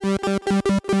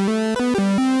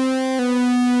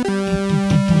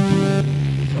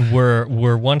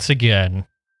once again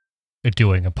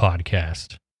doing a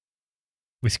podcast.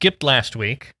 We skipped last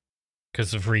week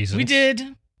because of reasons. We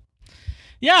did.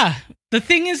 Yeah. The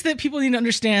thing is that people need to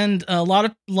understand a lot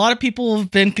of people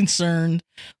have been concerned.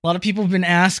 A lot of people have been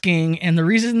asking. And the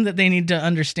reason that they need to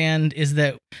understand is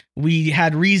that we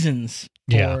had reasons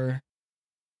for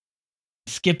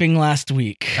skipping last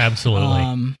week.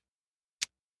 Absolutely.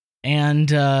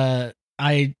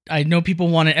 I know people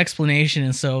want an explanation,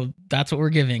 and so that's what we're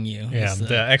giving you. Yeah,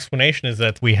 the explanation is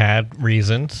that we had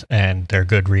reasons, and they're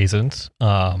good reasons.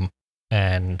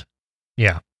 And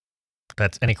yeah,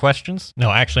 that's any questions? No,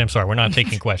 actually, I'm sorry, we're not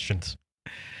taking questions.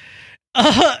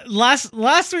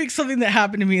 Last week, something that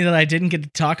happened to me that I didn't get to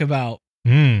talk about,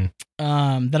 that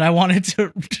I wanted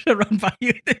to run by you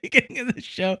at the beginning of the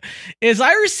show, is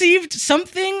I received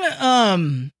something.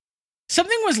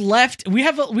 Something was left. We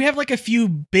have like a few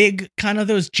big kind of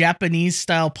those Japanese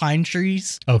style pine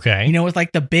trees. Okay. You know, with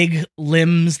like the big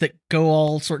limbs that go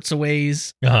all sorts of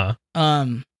ways.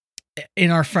 In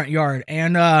our front yard,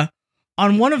 and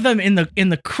on one of them in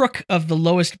the crook of the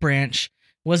lowest branch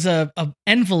was a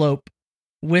envelope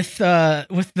with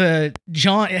the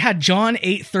John. It had John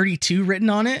 8:32 written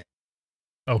on it.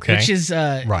 Okay. Which is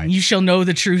right. You shall know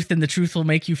the truth, and the truth will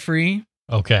make you free.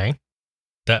 Okay.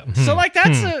 So like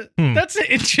that's an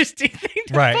interesting thing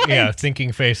to right, find. yeah,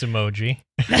 thinking face emoji.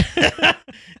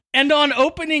 And on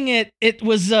opening it, it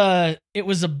was a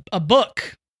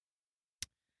book.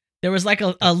 There was like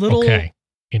a little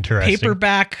interesting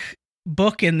paperback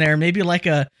book in there, maybe like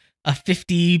a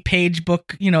 50-page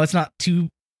book. You know, it's not too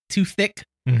thick.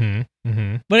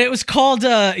 But it was called.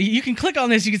 You can click on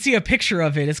this. You can see a picture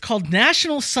of it. It's called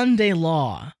National Sunday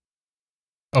Law.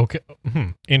 Okay.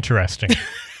 Interesting.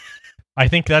 I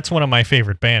think that's one of my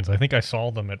favorite bands. I think I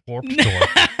saw them at Warped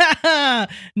Tour.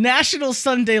 National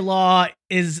Sunday Law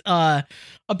is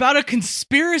about a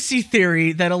conspiracy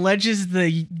theory that alleges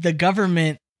the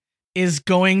government is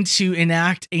going to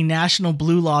enact a national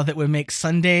blue law that would make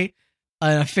Sunday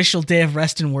an official day of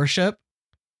rest and worship.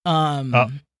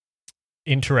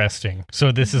 Interesting.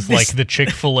 So this is like the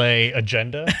Chick-fil-A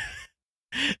agenda?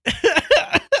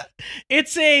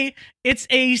 It's a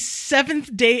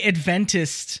Seventh-day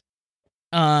Adventist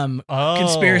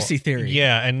conspiracy theory.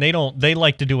 Yeah, and they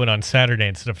like to do it on Saturday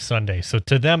instead of Sunday. So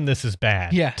to them this is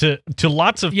bad. Yeah. To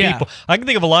lots of people. I can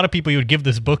think of a lot of people you would give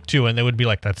this book to and they would be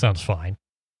like, that sounds fine.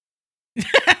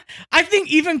 I think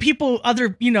even people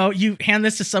you hand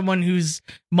this to someone who's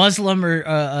Muslim or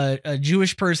a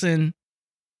Jewish person,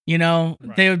 right.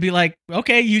 They would be like,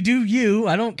 okay, you do you,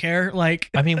 I don't care. Like,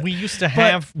 I mean, we used to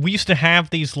have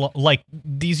these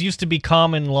these used to be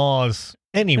common laws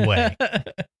anyway.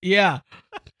 Yeah.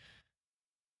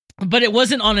 But it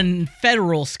wasn't on a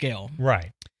federal scale.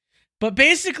 Right. But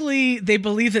basically they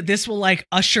believe that this will like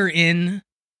usher in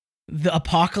the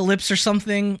apocalypse or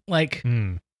something, like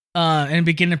and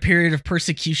begin a period of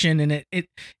persecution, and it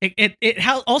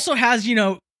also has,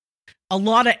 a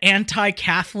lot of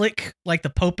anti-Catholic, like the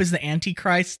Pope is the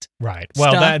Antichrist. Right.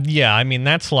 Well, that's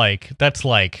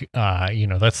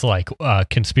like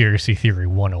conspiracy theory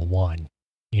 101.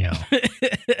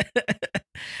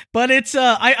 But it's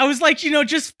I was like,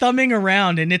 just thumbing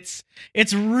around, and it's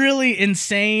really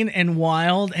insane and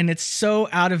wild, and it's so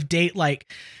out of date.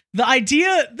 Like the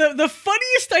idea, the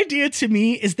funniest idea to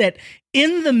me is that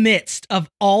in the midst of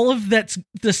all of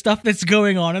the stuff that's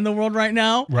going on in the world right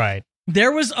now, right,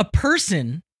 there was a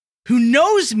person who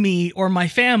knows me or my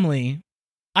family.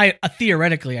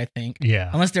 Theoretically, I think. Yeah.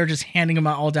 Unless they're just handing them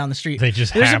out all down the street. They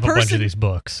just have a bunch of these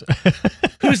books.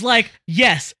 Who's like,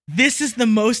 yes, this is the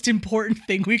most important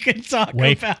thing we can talk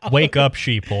about. Wake up,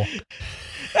 sheeple.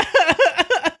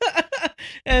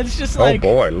 And it's just like,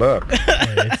 oh boy, look.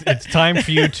 It's time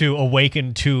for you to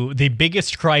awaken to the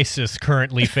biggest crisis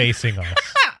currently facing us.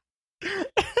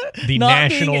 The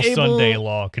National Sunday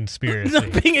Law conspiracy.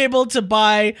 Not being able to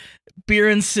buy beer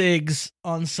and cigs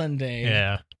on Sunday.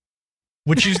 Yeah.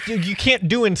 Which you can't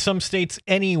do in some states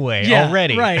anyway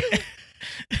already. Right.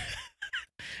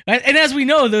 And as we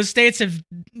know, those states have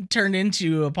turned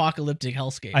into apocalyptic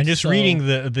hellscapes. I'm just reading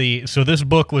so this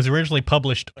book was originally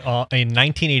published in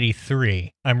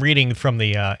 1983. I'm reading from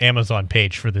the Amazon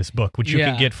page for this book, which you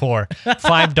can get for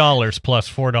 $5 plus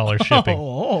 $4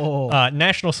 shipping.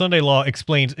 National Sunday Law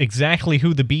explains exactly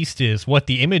who the beast is, what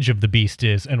the image of the beast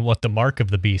is, and what the mark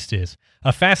of the beast is.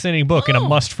 A fascinating book and a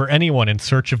must for anyone in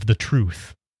search of the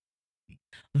truth.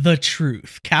 The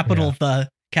truth. Capital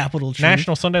truth.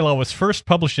 National Sunday Law was first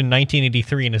published in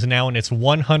 1983 and is now in its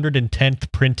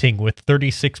 110th printing with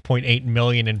 36.8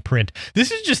 million in print.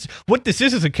 This is just what this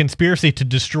is a conspiracy to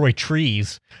destroy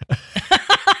trees.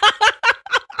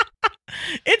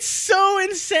 It's so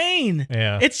insane.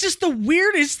 Yeah. It's just the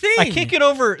weirdest thing. I can't get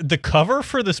over the cover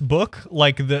for this book.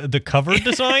 Like the cover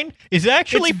design is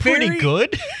actually pretty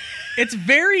good. It's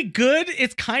very good.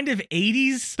 It's kind of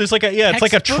 80s. There's like it's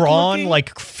like a Tron looking.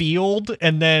 like field,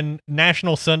 and then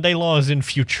National Sunday Law is in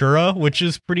Futura, which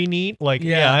is pretty neat. Like,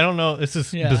 I don't know. This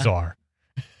is bizarre.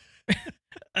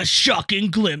 A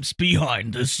shocking glimpse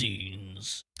behind the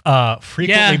scenes.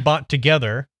 Frequently bought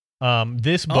together.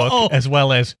 This book, as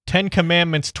well as 10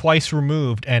 Commandments Twice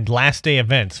Removed and Last Day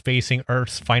Events Facing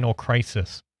Earth's Final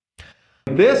Crisis.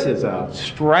 This is a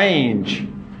strange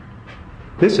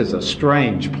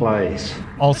place.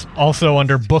 Also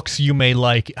under Books You May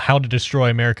Like, How to Destroy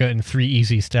America in 3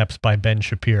 Easy Steps by Ben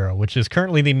Shapiro, which is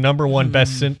currently the #1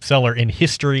 bestseller in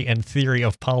history and theory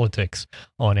of politics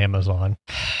on Amazon.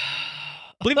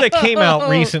 I believe that came out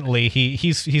recently.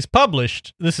 He's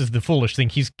published, this is the foolish thing,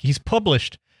 he's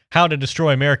published How to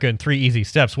Destroy America in 3 Easy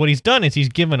Steps. What he's done is he's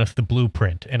given us the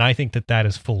blueprint, and I think that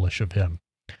is foolish of him.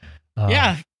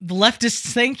 The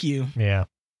leftists thank you. Yeah.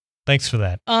 Thanks for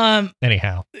that.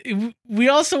 Anyhow. We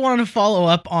also want to follow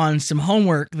up on some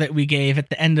homework that we gave at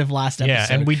the end of last episode. Yeah,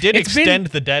 and we did extend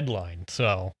the deadline,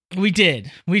 so. We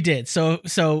did. So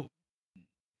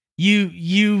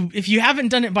you if you haven't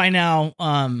done it by now,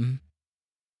 I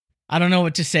don't know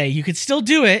what to say. You could still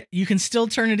do it. You can still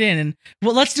turn it in. And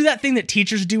well, let's do that thing that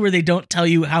teachers do where they don't tell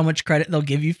you how much credit they'll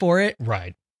give you for it.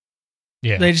 Right.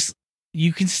 Yeah.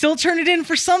 You can still turn it in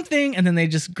for something, and then they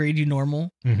just grade you normal.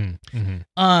 Mm-hmm.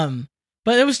 Mm-hmm.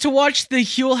 But it was to watch the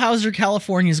Huell-Hauser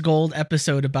California's Gold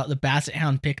episode about the Basset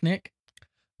Hound picnic.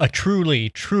 A truly,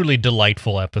 truly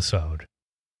delightful episode.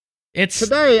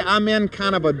 Today I'm in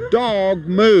kind of a dog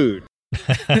mood.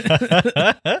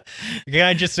 Yeah,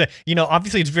 I just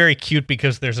obviously it's very cute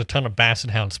because there's a ton of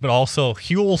Basset Hounds, but also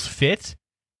Huell's fit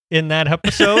in that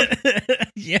episode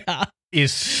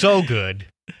is so good.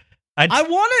 I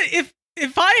want to,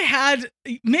 if I had,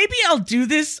 maybe I'll do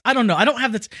this. I don't know. I don't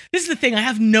have this. This is the thing. I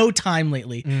have no time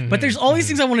lately, but there's all these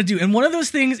things I want to do. And one of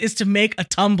those things is to make a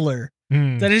Tumblr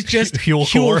that is just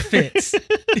Huell fits.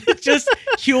 It's just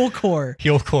Huellcore.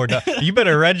 Huellcore. You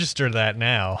better register that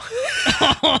now.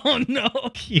 Oh, no.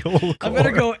 Huellcore. I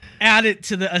better go add it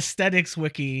to the aesthetics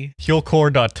wiki.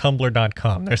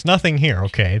 Huellcore.tumblr.com. There's nothing here.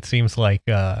 Okay. It seems like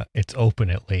it's open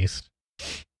at least.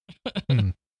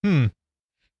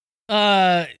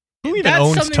 Who even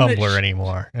owns Tumblr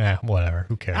anymore? Whatever.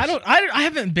 Who cares? I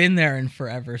haven't been there in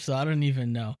forever, so I don't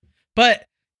even know. But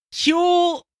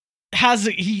Huell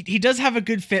he does have a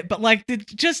good fit, but like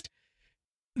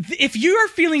if you are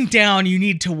feeling down, you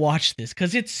need to watch this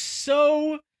because it's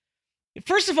so.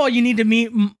 First of all, you need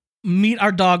to meet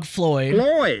our dog Floyd,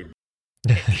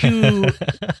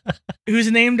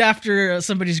 who's named after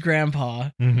somebody's grandpa.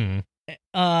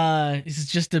 Mm-hmm.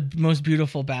 He's just the most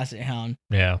beautiful Basset Hound.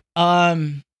 Yeah.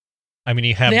 I mean,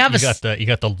 you got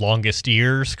the longest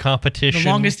ears competition. The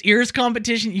longest ears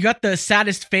competition. You got the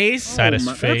saddest face. That's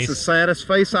the saddest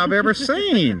face I've ever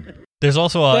seen. There's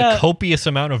also a copious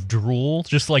amount of drool,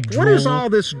 just like drool. What is all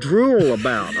this drool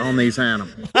about on these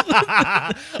animals?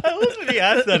 I love when he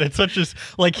asks that. It's such as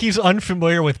like he's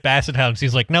unfamiliar with Basset Hounds.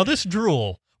 He's like, now this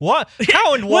drool. What?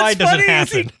 How and why does it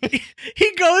happen?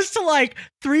 He goes to like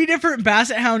 3 different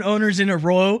Basset Hound owners in a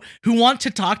row who want to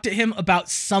talk to him about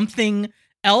something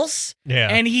else. Yeah.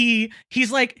 And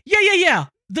he's like, yeah.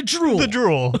 The drool. The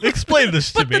drool. Explain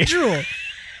this to me. The drool.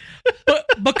 But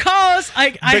because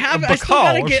I still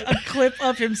gotta get a clip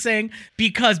of him saying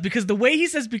because the way he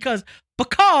says because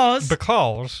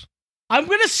I'm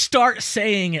gonna start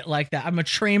saying it like that. I'm gonna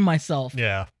train myself.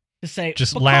 Yeah. To say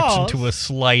just lapse into a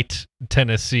slight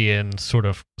Tennessean sort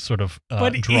of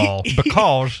drawl.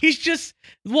 Because he's just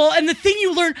and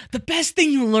the best thing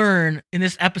you learn in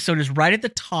this episode is right at the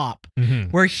top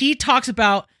where he talks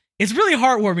about, it's really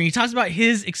heartwarming. He talks about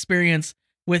his experience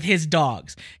with his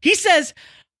dogs. He says,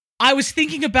 I was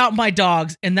thinking about my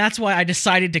dogs and that's why I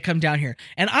decided to come down here.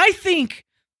 And I think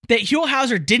that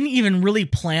Huell-Hauser didn't even really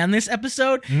plan this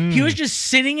episode. He was just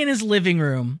sitting in his living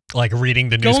room. Like reading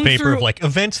the newspaper of like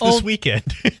events this weekend.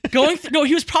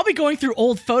 He was probably going through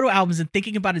old photo albums and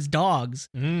thinking about his dogs.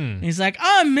 And he's like,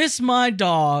 I miss my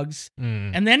dogs.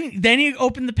 And then he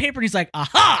opened the paper and he's like,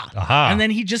 aha. And then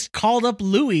he just called up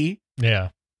Louis. Yeah.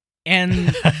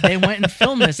 And they went and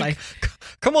filmed this.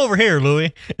 Come over here,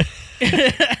 Louis.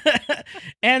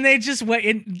 And they just went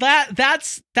in.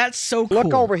 That's so cool.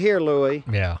 Look over here, Louis.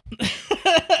 Yeah.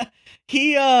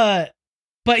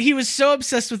 But he was so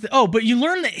obsessed with it. Oh, but you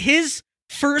learn that his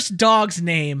first dog's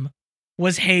name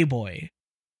was Hey Boy.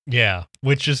 Yeah,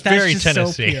 which is very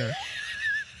Tennessee. So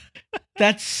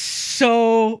That's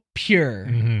so pure.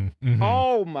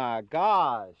 Oh my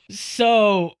gosh.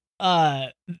 So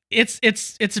it's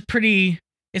a pretty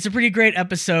great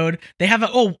episode. They have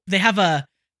a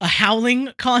howling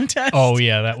contest. Oh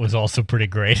yeah, that was also pretty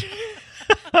great.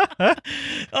 What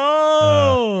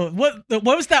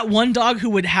was that one dog who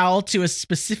would howl to a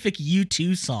specific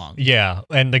U2 song? Yeah,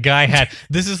 and the guy had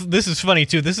this is funny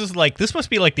too. This must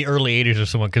be like the early 80s or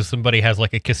someone, because somebody has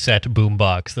like a cassette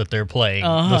boombox that they're playing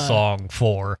the song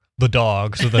for the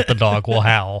dog so that the dog will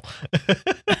howl.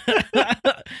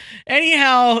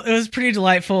 Anyhow, it was pretty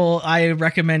delightful. I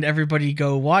recommend everybody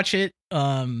go watch it.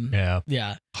 Yeah.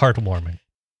 Heartwarming.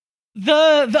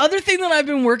 The other thing that I've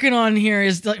been working on here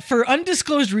is, like, for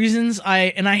undisclosed reasons, I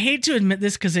hate to admit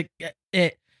this because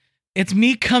it's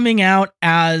me coming out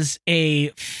as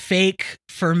a fake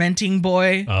fermenting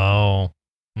boy. Oh.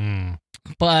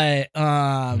 But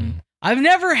I've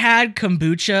never had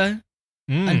kombucha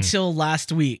until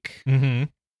last week. Mm-hmm.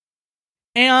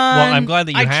 And well, I'm glad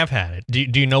that you have had it.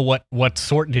 Do you know what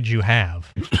sort did you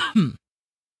have?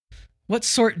 What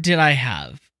sort did I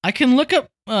have? I can look up.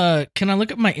 Can I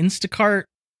look up my Instacart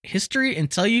history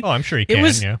and tell you? Oh, I'm sure you can. It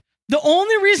was yeah. the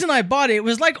only reason I bought it. It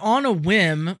was like on a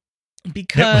whim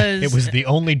because it was the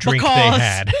only drink they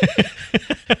had.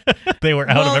 They were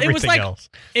out of everything else.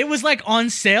 It was like on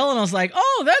sale, and I was like,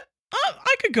 "Oh,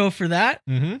 I could go for that."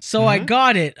 Mm-hmm. So I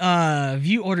got it.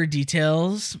 View order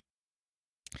details.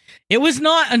 It was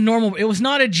not a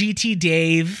GT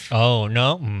Dave. Oh,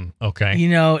 no. Okay. You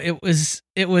know, it was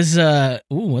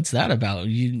what's that about?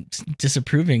 You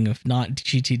disapproving of not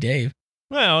GT Dave?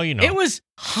 Well, you know. It was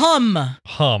Hum.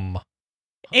 HUMM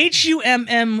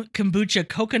kombucha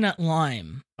coconut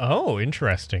lime. Oh,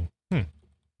 interesting.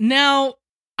 Now,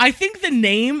 I think the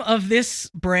name of this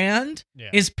brand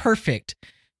is perfect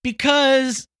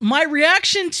because my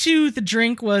reaction to the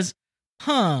drink was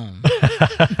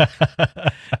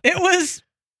it was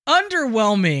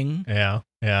underwhelming. Yeah.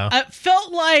 It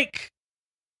felt like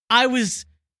I was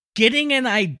getting an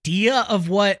idea of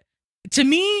what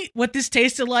this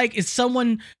tasted like is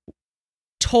someone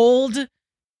told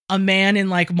a man in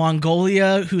like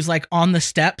Mongolia who's like on the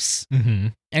steppes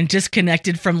and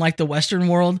disconnected from like the Western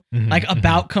world, like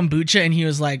about kombucha, and he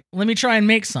was like, "Let me try and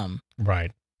make some."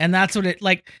 Right. And that's what it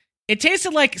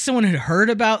tasted like someone had heard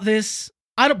about this.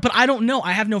 I don't know.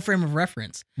 I have no frame of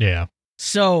reference. Yeah.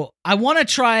 So I want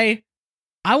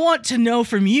to know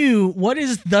from you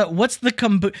what's the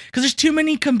kombucha, because there's too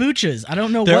many kombuchas. I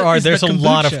don't know. There's a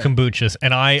lot of kombuchas,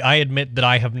 and I admit that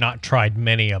I have not tried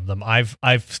many of them. I've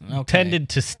tended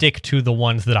to stick to the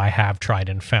ones that I have tried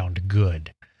and found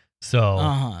good.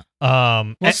 So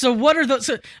so what are those?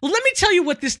 Let me tell you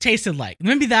what this tasted like.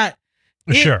 Maybe that.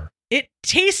 Sure. It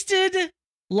tasted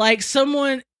like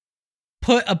someone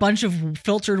put a bunch of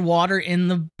filtered water in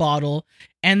the bottle,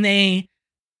 and they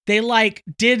like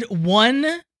did one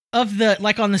of the,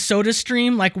 like on the soda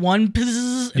stream, like one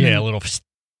fizz, a little,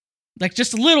 like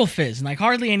just a little fizz, like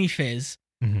hardly any fizz,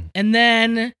 and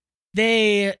then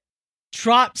they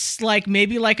dropped like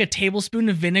maybe like a tablespoon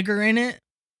of vinegar in it,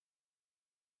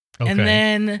 and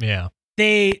then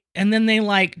they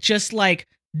like just like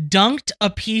dunked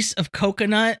a piece of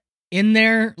coconut in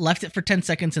there, left it for 10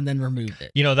 seconds, and then removed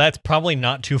it. You know, that's probably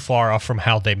not too far off from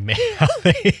how they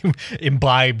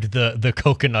imbibed the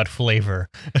coconut flavor.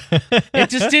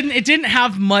 It didn't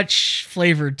have much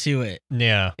flavor to it.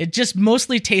 Yeah. It just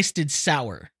mostly tasted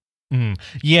sour.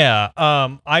 Yeah.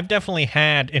 I've definitely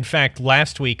had, in fact,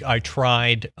 last week I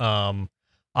tried,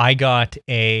 I got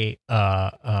a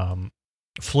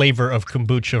flavor of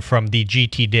kombucha from the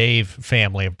GT Dave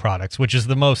family of products, which is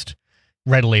the most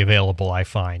readily available, I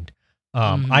find.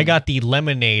 I got the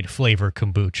lemonade flavor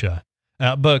kombucha.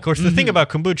 But of course, the thing about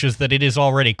kombucha is that it is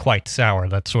already quite sour.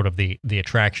 That's sort of the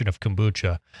attraction of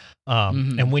kombucha.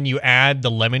 And when you add the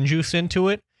lemon juice into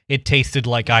it, it tasted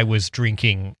like I was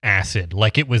drinking acid.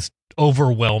 Like it was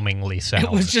overwhelmingly sour.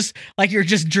 It was just like you're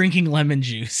just drinking lemon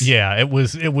juice. Yeah, it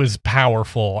was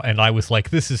powerful, and I was like,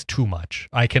 this is too much.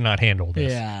 I cannot handle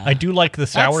this. Yeah. I do like the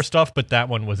sour stuff, but that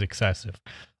one was excessive.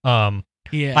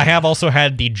 Yeah. I have also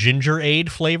had the Gingerade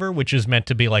flavor, which is meant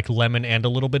to be like lemon and a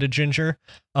little bit of ginger.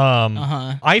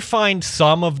 I find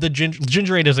some of the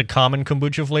Gingerade is a common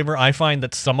kombucha flavor. I find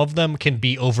that some of them can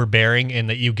be overbearing in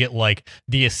that you get like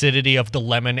the acidity of the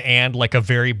lemon and like a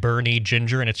very burny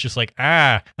ginger, and it's just like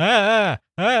It's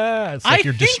like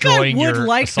you're destroying your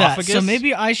esophagus. That, so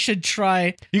maybe I should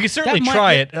try. You can certainly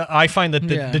try it. I find that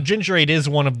the Gingerade is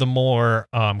one of the more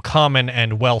common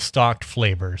and well-stocked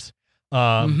flavors.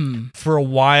 For a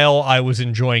while, I was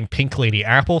enjoying Pink Lady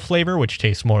apple flavor, which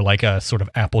tastes more like a sort of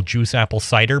apple juice, apple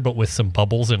cider, but with some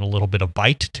bubbles and a little bit of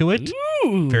bite to it.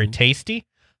 Ooh. Very tasty.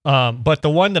 But the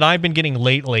one that I've been getting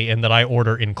lately and that I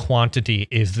order in quantity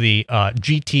is the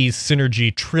GT's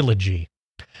Synergy Trilogy.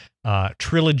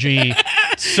 Trilogy,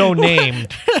 so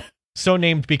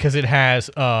named because it has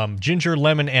ginger,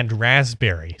 lemon, and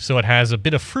raspberry. So it has a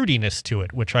bit of fruitiness to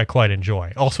it, which I quite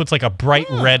enjoy. Also, it's like a bright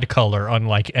red color,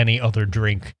 unlike any other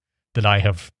drink that I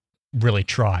have really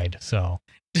tried. So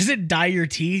does it dye your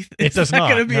teeth? It does not.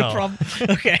 Going to be no. a problem.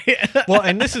 Okay. Well,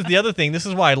 and this is the other thing. This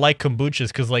is why I like kombuchas,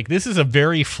 because like this is a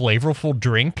very flavorful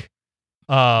drink.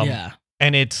 Yeah.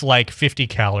 And it's like 50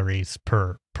 calories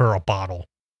per a bottle.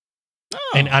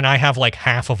 Oh. And I have like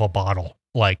half of a bottle,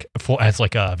 like as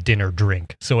like a dinner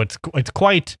drink. So it's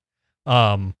quite,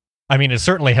 I mean, it's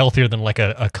certainly healthier than like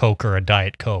a Coke or a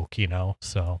Diet Coke, you know?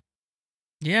 So.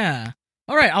 Yeah.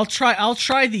 All right. I'll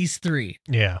try these 3.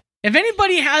 Yeah. If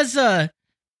anybody has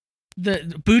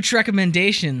the Booch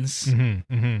recommendations,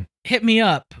 hit me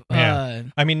up. Yeah.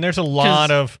 I mean, there's a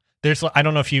lot of, I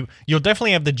don't know if you'll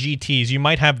definitely have the GTs. You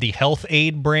might have the Health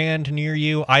Aid brand near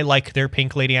you. I like their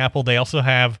Pink Lady apple. They also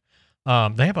have,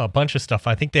 they have a bunch of stuff.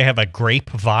 I think they have a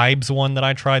Grape Vibes one that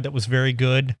I tried that was very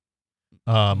good.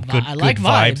 I like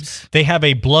vibes. They have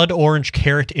a Blood Orange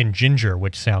Carrot and Ginger,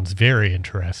 which sounds very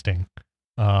interesting.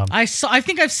 I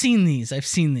think I've seen these.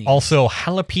 Also,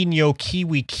 Jalapeno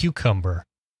Kiwi Cucumber.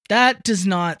 That does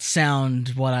not sound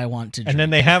what I want to drink. And then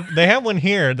they have one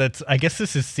here that's, I guess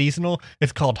this is seasonal.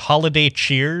 It's called Holiday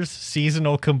Cheers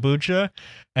Seasonal Kombucha,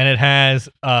 and it has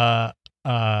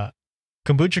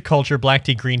kombucha culture, black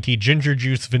tea, green tea, ginger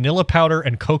juice, vanilla powder,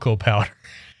 and cocoa powder.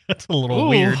 That's a little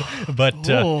weird,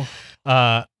 but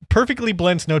perfectly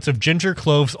blends notes of ginger,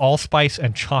 cloves, allspice,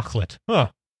 and chocolate.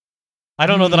 Huh. I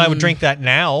don't know that I would drink that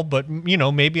now, but you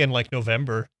know, maybe in like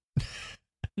November.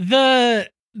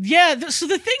 So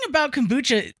the thing about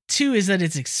kombucha too is that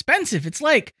it's expensive. It's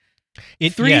like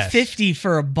 $3.50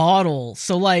 for a bottle.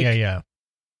 So like, yeah.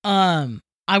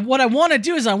 What I want to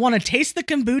do is I want to taste the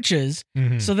kombuchas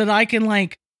so that I can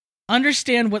like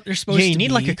understand what they're supposed to be. Yeah, you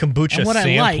need like a kombucha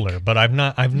sampler, but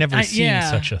I've never seen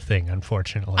such a thing,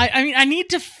 unfortunately. I mean, I need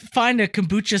to find a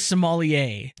kombucha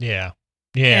sommelier. Yeah.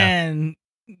 And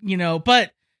you know,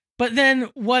 but then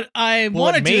what I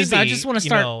want to do is I just want to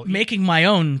start making my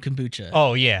own kombucha.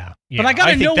 Oh yeah. But I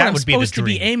gotta know what I'm supposed to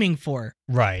be aiming for.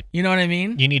 Right. You know what I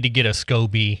mean? You need to get a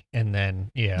SCOBY and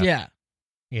then Yeah.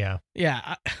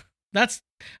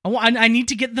 I need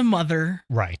to get the mother.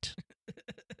 Right.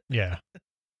 Yeah.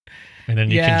 And then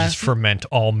you can just ferment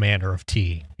all manner of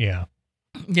tea. Yeah.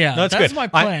 Yeah. No, that's good. my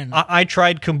plan. I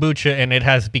tried kombucha and it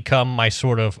has become my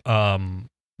sort of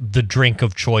the drink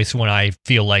of choice when I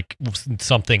feel like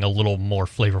something a little more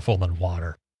flavorful than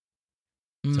water.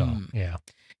 So yeah.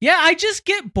 Yeah, I just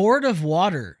get bored of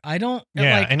water. I don't.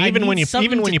 Yeah, like, and even when you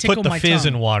put the fizz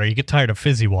in water, you get tired of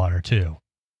fizzy water too.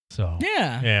 So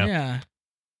yeah.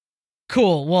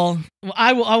 Cool. Well,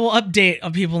 I will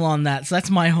update people on that. So that's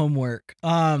my homework.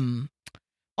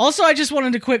 Also, I just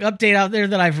wanted a quick update out there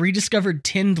that I've rediscovered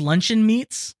tinned luncheon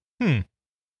meats.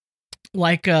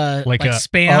 Like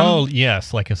Spam. Oh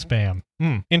yes, like a Spam.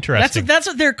 Interesting. That's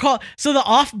what they're called. So the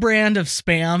off-brand of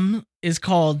Spam is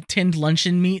called tinned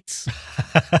luncheon meats.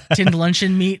 Tinned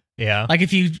luncheon meat. Yeah. Like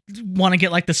if you want to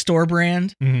get like the store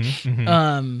brand.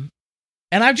 And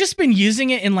I've just been using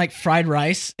it in like fried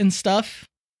rice and stuff.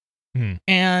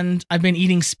 And I've been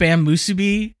eating Spam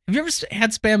musubi. Have you ever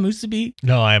had Spam musubi?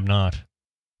 No, I have not.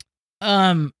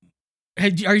 Are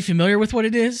you familiar with what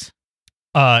it is?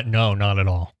 No, not at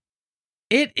all.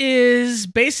 It is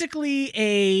basically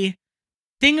a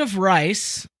thing of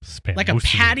rice, Spam like a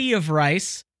patty of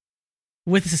rice,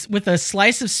 with a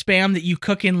slice of Spam that you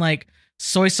cook in like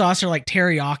soy sauce or like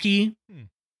teriyaki.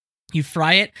 You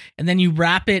fry it and then you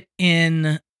wrap it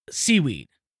in seaweed.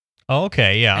 Oh,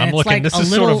 okay, yeah, I'm looking. Like this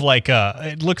is sort of like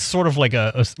it looks sort of like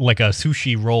a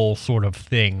sushi roll sort of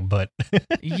thing, but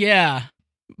yeah,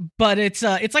 but it's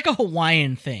like a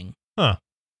Hawaiian thing. Huh.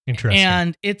 Interesting.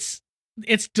 And it's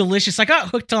delicious. I got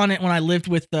hooked on it when I lived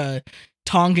with the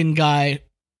Tongan guy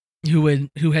who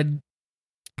had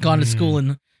gone to school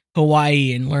in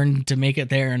Hawaii and learned to make it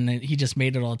there, and he just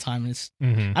made it all the time. It's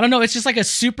I don't know. It's just like a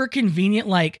super convenient.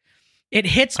 Like it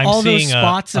hits all those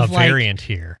spots of like variant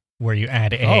here where you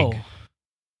add egg. Oh,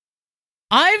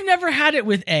 I've never had it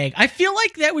with egg. I feel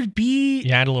like that would be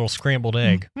you add a little scrambled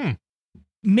egg.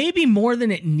 Maybe more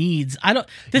than it needs. I don't.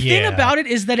 The thing about it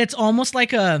is that it's almost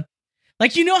like a.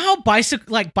 Like, you know how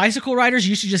bicycle riders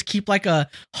used to just keep like a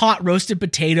hot roasted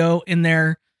potato in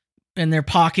their in their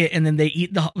pocket, and then they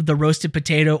eat the roasted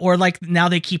potato, or like now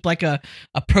they keep like a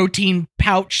protein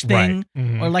pouch thing,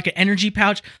 or like an energy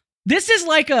pouch. This is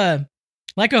like a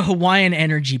Hawaiian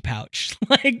energy pouch.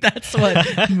 Like that's what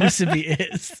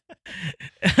musubi is.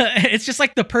 It's just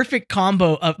like the perfect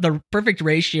combo of the perfect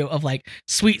ratio of like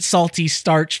sweet, salty,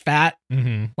 starch, fat.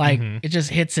 It just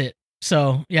hits it.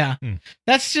 So yeah,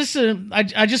 that's just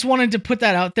I just wanted to put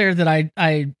that out there that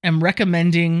I am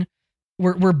recommending.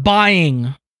 We're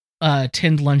buying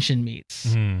tinned luncheon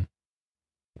meats.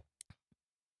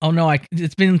 Oh no,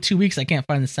 it's been 2 weeks. I can't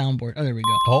find the soundboard. Oh, there we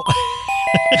go. Oh.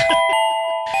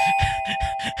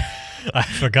 I've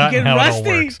forgotten how rusty. it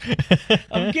all works.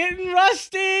 I'm getting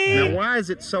rusty. Now, why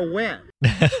is it so wet?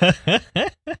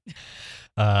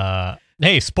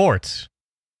 Hey, sports.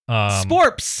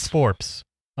 Sports.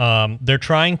 They're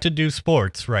trying to do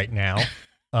sports right now,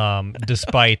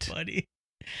 despite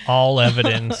all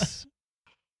evidence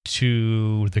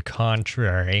to the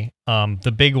contrary.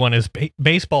 The big one is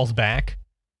baseball's back,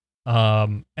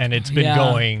 and it's been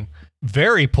going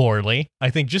very poorly. I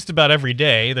think just about every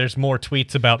day there's more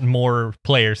tweets about more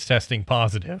players testing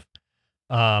positive.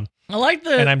 I like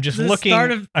the. And I'm just looking.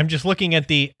 I'm just looking at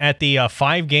the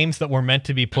 5 games that were meant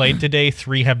to be played today.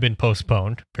 3 have been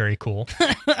postponed. Very cool.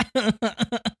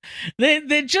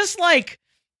 They just like.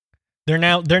 They're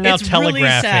now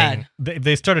telegraphing. Really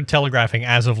they started telegraphing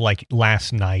as of like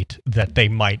last night that they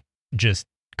might just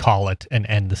call it and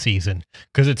end the season,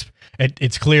 because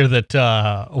it's clear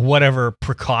that whatever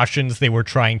precautions they were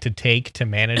trying to take to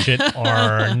manage it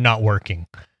are not working.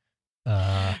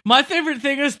 My favorite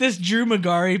thing is this Drew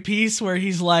Magari piece where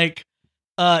he's like,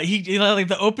 he like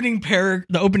the opening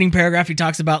paragraph he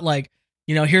talks about like,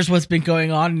 here's what's been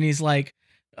going on, and he's like,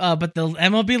 but the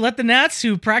MLB let the Nats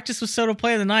who practiced with Soto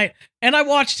play of the night, and I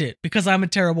watched it because I'm a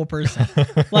terrible person.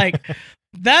 Like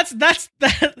that's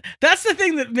the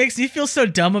thing that makes me feel so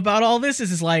dumb about all this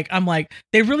is like, I'm like,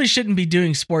 they really shouldn't be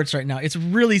doing sports right now. It's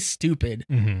really stupid.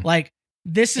 Like,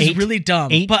 this is really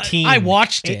dumb, but I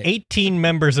watched it. 18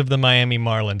 members of the Miami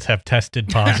Marlins have tested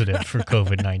positive for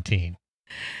COVID-19.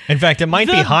 In fact, it might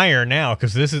be higher now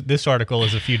because this article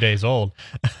is a few days old.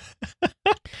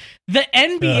 The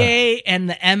NBA and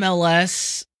the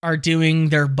MLS are doing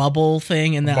their bubble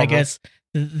thing, and then I guess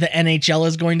the NHL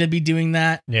is going to be doing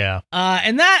that. Yeah.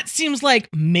 And that seems like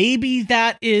maybe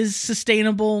that is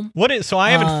sustainable. So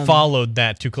I haven't followed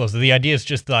that too closely. The idea is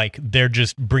just like they're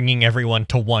just bringing everyone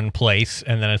to one place,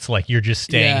 and then it's like you're just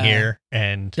staying here,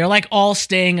 and they're like all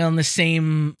staying on the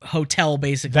same hotel,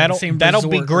 basically. That'll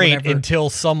be great until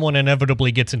someone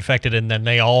inevitably gets infected, and then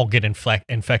they all get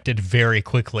infected very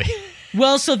quickly.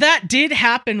 Well, so that did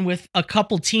happen with a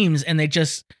couple teams, and they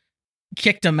just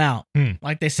kicked them out.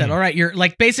 Like they said, all right, you're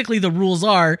like, basically the rules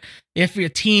are if your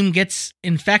team gets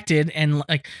infected and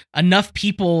like enough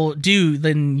people do,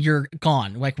 then you're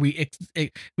gone. Like we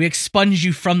expunge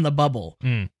you from the bubble.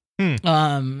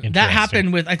 That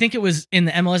happened with, I think it was in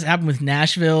the MLS, it happened with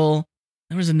Nashville.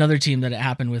 There was another team that it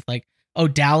happened with, like,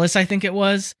 Dallas, I think it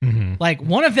was. Like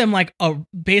one of them like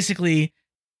basically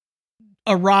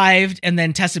arrived and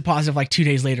then tested positive like 2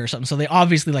 days later or something. So they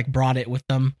obviously like brought it with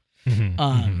them.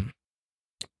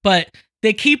 But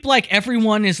they keep like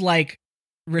everyone is like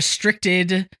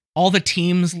restricted. All the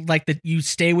teams like that you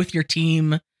stay with your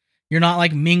team. You're not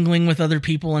like mingling with other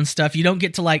people and stuff. You don't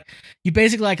get to like, you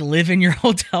basically like live in your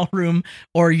hotel room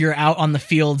or you're out on the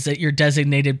fields at your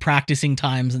designated practicing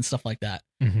times and stuff like that.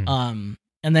 And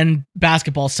then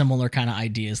basketball, similar kind of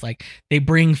ideas. Like they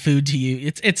bring food to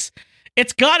you.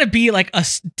 It's got to be like a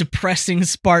depressing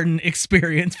Spartan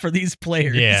experience for these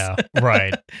players. Yeah,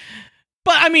 right.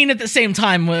 But I mean, at the same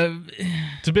time,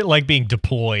 it's a bit like being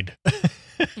deployed.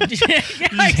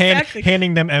 Exactly.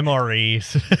 Handing them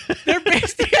MREs.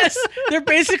 They're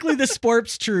basically the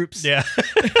sports troops. Yeah.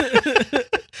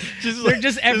 They're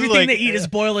just everything like, they eat is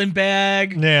boiling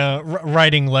bag. Yeah,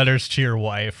 writing letters to your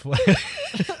wife.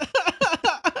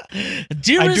 I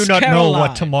do not know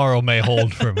what tomorrow may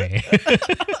hold for me.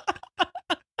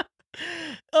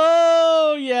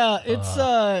 Oh yeah, it's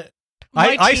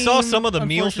I saw some of the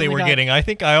meals they were getting. I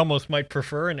think I almost might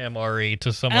prefer an MRE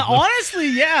to some of them. Honestly,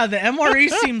 yeah, the MRE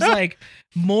seems like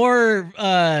more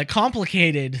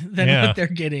complicated than what they're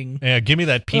getting. Yeah, give me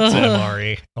that pizza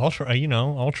MRE. I'll try.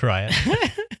 I'll try it.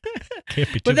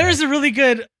 Can't be too but there's bad. a really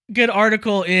good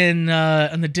article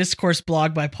on the Discourse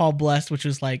blog by Paul Bless, which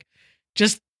was like,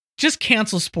 just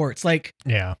cancel sports. Like,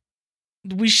 yeah,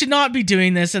 we should not be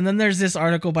doing this. And then there's this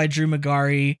article by Drew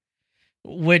Magari,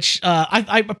 which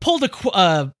I pulled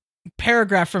a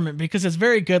paragraph from it because it's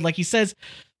very good. Like he says,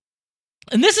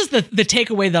 and this is the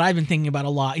takeaway that I've been thinking about a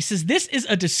lot. He says, this is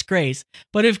a disgrace,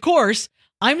 but of course,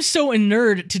 I'm so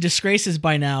inured to disgraces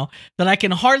by now that I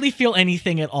can hardly feel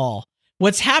anything at all.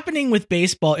 What's happening with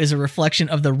baseball is a reflection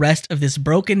of the rest of this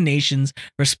broken nation's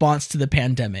response to the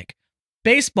pandemic.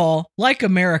 Baseball, like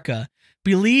America,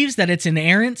 believes that its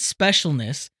inherent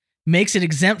specialness makes it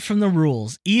exempt from the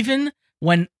rules, even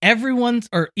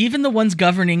the ones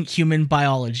governing human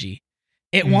biology.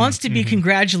 It wants to be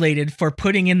congratulated for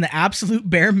putting in the absolute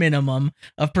bare minimum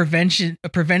of prevention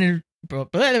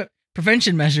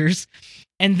measures,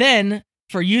 and then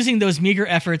for using those meager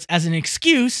efforts as an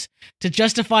excuse to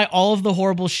justify all of the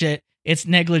horrible shit its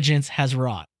negligence has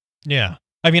wrought. Yeah.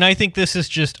 I mean, I think this is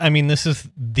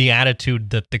the attitude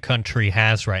that the country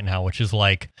has right now, which is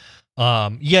like,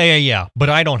 yeah, but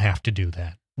I don't have to do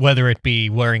that. Whether it be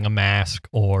wearing a mask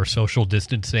or social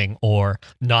distancing or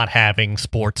not having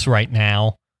sports right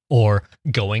now or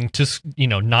going to,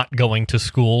 not going to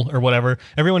school or whatever.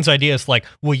 Everyone's idea is like,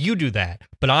 well, you do that,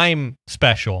 but I'm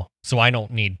special, so I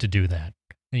don't need to do that.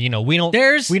 We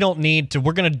don't need to,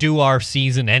 we're going to do our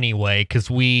season anyway, because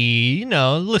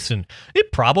listen, we'll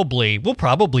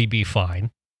probably be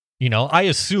fine. I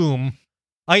assume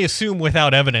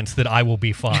without evidence that I will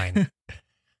be fine.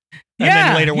 And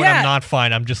then later when I'm not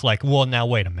fine, I'm just like, well, now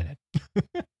wait a minute.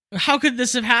 How could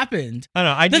this have happened? I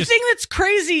don't know. The thing that's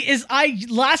crazy is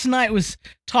last night was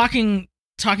talking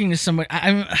to somebody.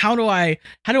 How do I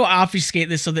obfuscate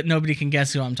this so that nobody can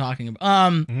guess who I'm talking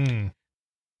about?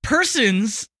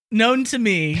 Persons known to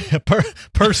me.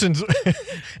 Persons,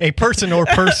 a person or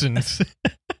persons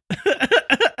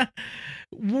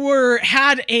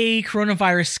had a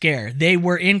coronavirus scare. They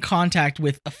were in contact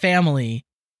with a family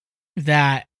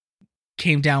that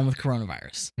came down with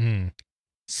coronavirus.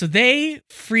 So they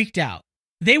freaked out.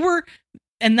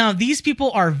 And now these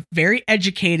people are very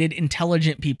educated,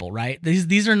 intelligent people, right?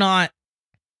 These are not,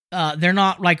 they're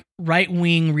not like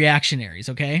right-wing reactionaries,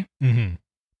 okay? Mm-hmm.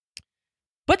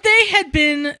 But they had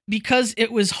been, because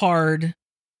it was hard,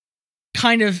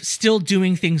 kind of still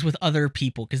doing things with other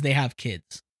people because they have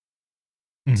kids.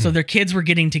 Mm-hmm. So their kids were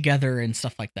getting together and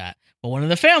stuff like that. But one of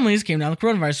the families came down with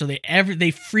coronavirus, so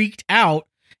they freaked out,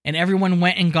 and everyone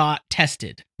went and got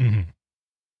tested. Mm-hmm.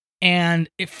 And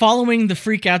following the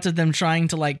freak outs of them trying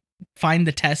to like find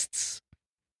the tests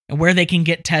and where they can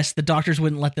get tests, the doctors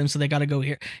wouldn't let them, so they got to go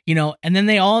here, and then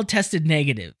they all tested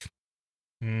negative.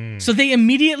 So they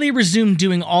immediately resumed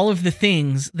doing all of the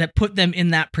things that put them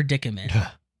in that predicament.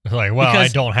 Like, well, I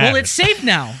don't have it. Well, it's safe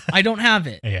now. I don't have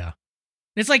it. Yeah.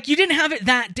 It's like, you didn't have it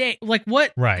that day. Like,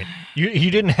 what? Right.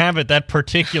 You didn't have it that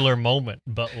particular moment,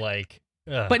 but like...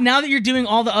 But now that you're doing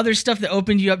all the other stuff that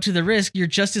opened you up to the risk, you're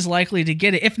just as likely to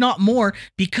get it, if not more,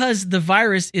 because the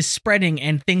virus is spreading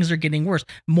and things are getting worse.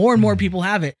 More and more people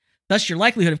have it. Thus, your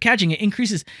likelihood of catching it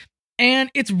increases. And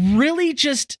it's really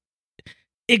just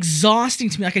exhausting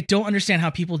to me. Like, I don't understand how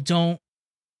people don't.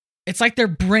 It's like their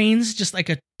brains just like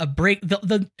a break.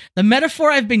 The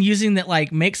metaphor I've been using that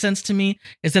like makes sense to me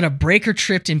is that a breaker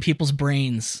tripped in people's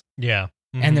brains. Yeah.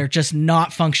 Mm-hmm. And they're just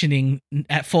not functioning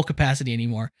at full capacity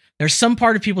anymore. There's some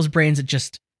part of people's brains that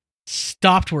just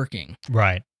stopped working.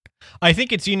 Right. I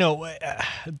think it's,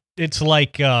 it's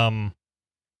like...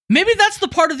 Maybe that's the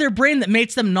part of their brain that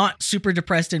makes them not super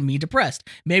depressed and me depressed.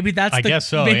 Maybe that's I guess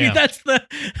so, maybe yeah. that's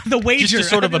the wager. Just a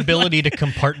sort of ability to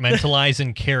compartmentalize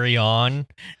and carry on.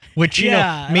 Which,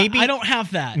 maybe... I don't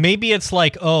have that. Maybe it's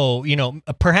like,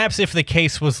 perhaps if the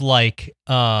case was like...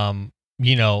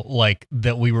 like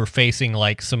that we were facing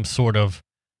like some sort of,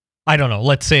 I don't know,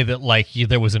 let's say that like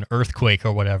there was an earthquake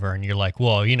or whatever, and you're like,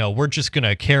 well, we're just going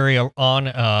to carry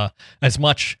on as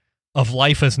much of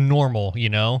life as normal,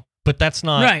 but that's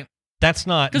not, right. That's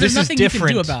not, because this there's is nothing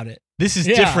different. you can do about it. This is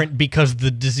different because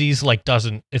the disease like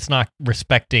it's not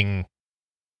respecting,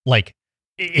 like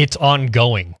it's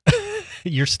ongoing.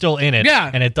 You're still in it,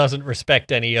 and it doesn't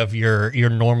respect any of your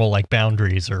normal like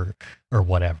boundaries or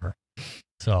whatever.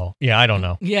 So, yeah, I don't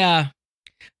know. Yeah.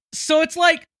 So it's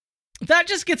like, that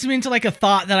just gets me into like a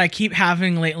thought that I keep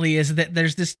having lately, is that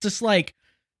there's this just like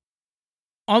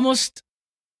almost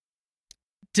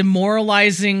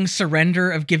demoralizing surrender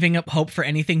of giving up hope for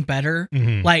anything better.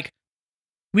 Mm-hmm. Like,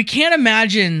 we can't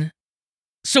imagine.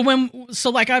 So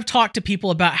like I've talked to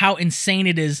people about how insane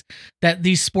it is that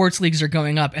these sports leagues are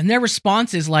going up, and their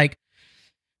response is like,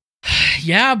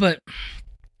 yeah, but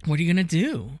what are you going to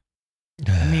do?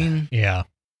 I mean, yeah.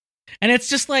 And it's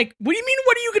just like, what do you mean?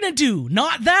 What are you going to do?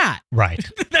 Not that. Right.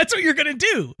 That's what you're going to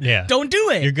do. Yeah. Don't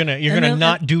do it. You're going to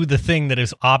not do the thing that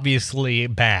is obviously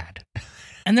bad.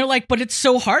 And they're like, but it's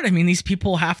so hard. I mean, these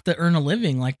people have to earn a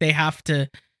living. Like, they have to,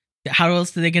 how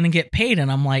else are they going to get paid? And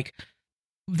I'm like,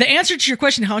 the answer to your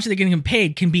question, how much are they going to get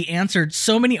paid, can be answered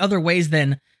so many other ways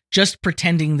than just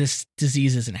pretending this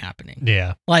disease isn't happening.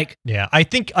 Yeah. Like, yeah, I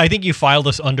think you filed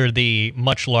this under the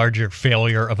much larger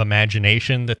failure of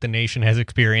imagination that the nation has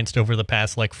experienced over the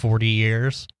past 40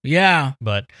 years. Yeah.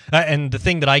 But and the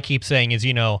thing that I keep saying is,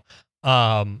 the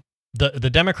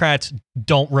Democrats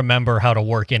don't remember how to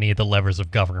work any of the levers of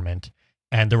government,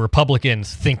 and the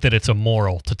Republicans think that it's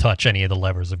immoral to touch any of the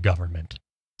levers of government.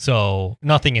 So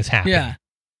nothing is happening. Yeah.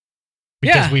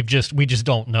 Because we just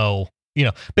don't know.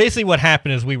 Basically what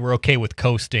happened is we were okay with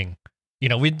coasting.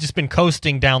 We'd just been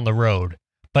coasting down the road,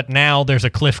 but now there's a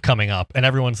cliff coming up, and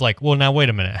everyone's like, well, now wait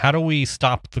a minute. How do we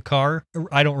stop the car?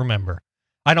 I don't remember.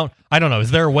 I don't know.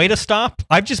 Is there a way to stop?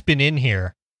 I've just been in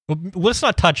here. Let's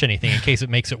not touch anything in case it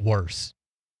makes it worse.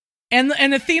 And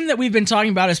the theme that we've been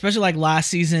talking about, especially last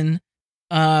season,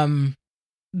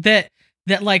 that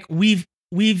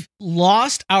we've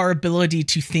lost our ability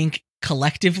to think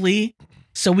collectively.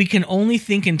 So we can only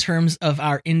think in terms of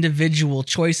our individual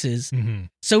choices. Mm-hmm.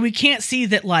 So we can't see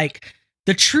that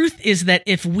the truth is that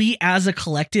if we as a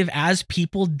collective, as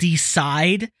people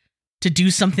decide to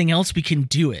do something else, we can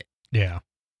do it. Yeah.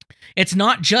 It's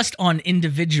not just on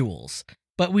individuals,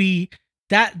 but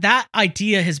that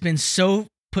idea has been so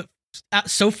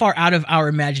far out of our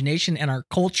imagination and our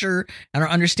culture and our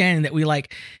understanding that we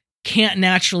can't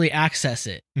naturally access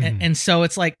it. Mm-hmm. And so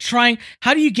it's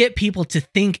how do you get people to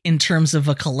think in terms of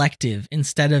a collective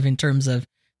instead of in terms of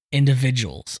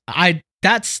individuals?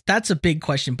 That's a big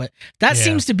question, but that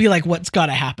seems to be what's got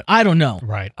to happen. I don't know.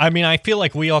 Right. I mean, I feel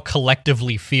like we all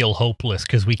collectively feel hopeless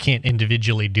because we can't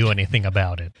individually do anything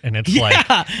about it. And it's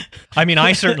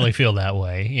I certainly feel that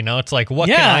way. It's what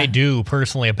can I do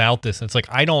personally about this? It's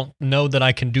I don't know that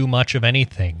I can do much of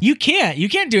anything. You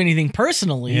can't do anything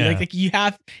personally. Yeah.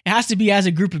 It has to be as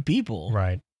a group of people.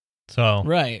 Right. So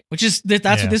right, which is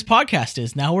that's what this podcast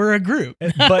is. Now we're a group.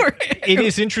 But it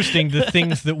is interesting the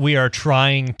things that we are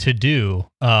trying to do.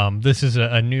 This is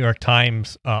a New York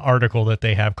Times article that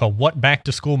they have called "What Back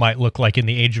to School Might Look Like in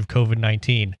the Age of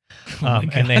COVID-19,"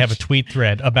 and they have a tweet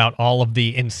thread about all of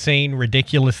the insane,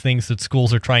 ridiculous things that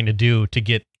schools are trying to do to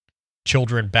get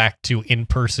children back to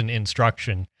in-person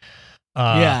instruction.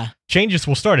 Changes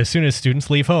will start as soon as students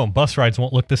leave home. Bus rides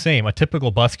won't look the same. A typical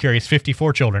bus carries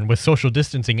 54 children. With social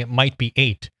distancing, it might be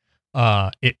 8.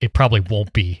 It probably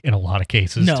won't be in a lot of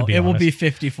cases. No, to be it honest. will be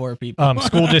 54 people.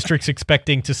 School districts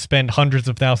expecting to spend hundreds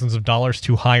of thousands of dollars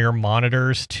to hire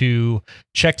monitors to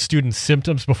check students'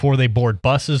 symptoms before they board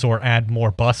buses or add more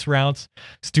bus routes.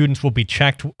 Students will be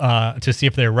checked to see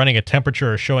if they're running a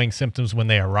temperature or showing symptoms when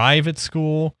they arrive at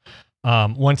school.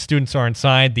 Once students are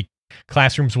inside, the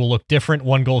classrooms will look different.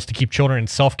 One goal is to keep children in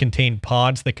self-contained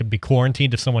pods that could be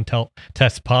quarantined if someone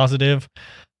tests positive.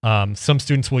 Some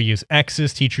students will use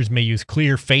X's. Teachers may use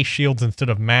clear face shields instead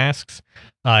of masks.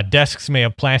 Desks may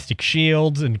have plastic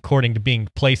shields, and according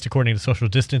to social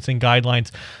distancing guidelines.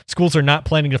 Schools are not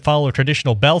planning to follow a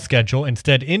traditional bell schedule.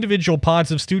 Instead, individual pods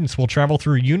of students will travel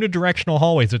through unidirectional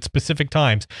hallways at specific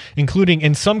times, including,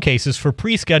 in some cases, for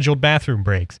pre-scheduled bathroom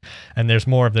breaks. And there's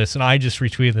more of this, and I just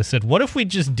retweeted this, said, what if we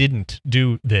just didn't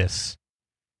do this?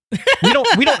 We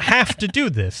don't have to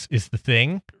do this, is the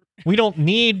thing. We don't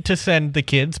need to send the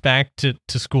kids back to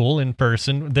school in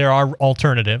person. There are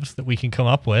alternatives that we can come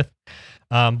up with.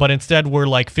 But instead, we're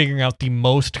figuring out the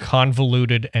most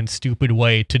convoluted and stupid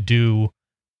way to do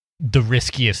the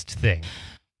riskiest thing.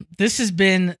 This has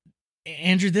been,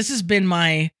 Andrew,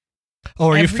 my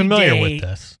are you familiar with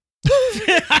this?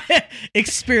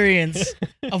 experience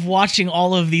of watching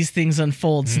all of these things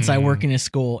unfold since I work in a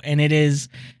school. And it is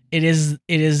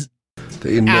the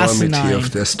enormity asinine.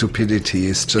 Of their stupidity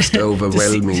is just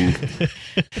overwhelming.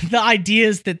 The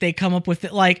ideas that they come up with,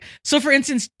 so for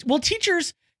instance,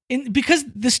 teachers, because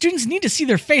the students need to see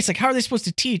their face, how are they supposed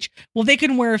to teach? Well, they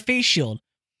can wear a face shield.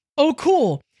 Oh,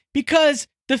 cool. Because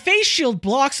the face shield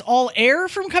blocks all air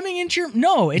from coming into your,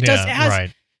 no, it does. It has,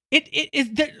 right.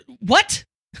 What?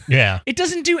 Yeah. It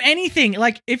doesn't do anything.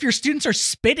 If your students are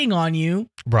spitting on you,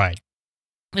 right,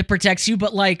 it protects you,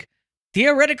 but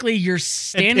theoretically, you're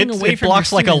standing away from. It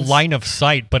blocks your a line of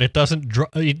sight, but it doesn't.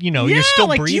 You're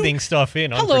still breathing stuff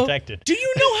in unprotected. Do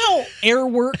you know how air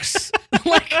works?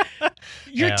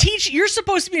 You're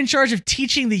supposed to be in charge of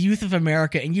teaching the youth of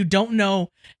America, and you don't know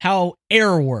how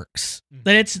air works.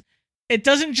 That it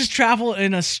doesn't just travel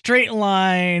in a straight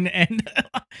line, and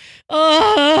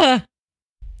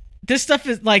this stuff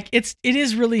is it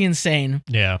is really insane.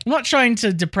 Yeah, I'm not trying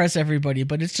to depress everybody,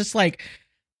 but it's just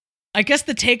I guess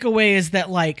the takeaway is that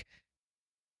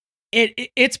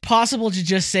it's possible to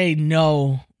just say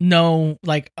no,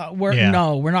 we're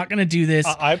not going to do this.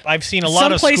 I've seen a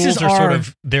lot of schools are sort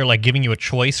of, they're giving you a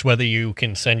choice whether you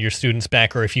can send your students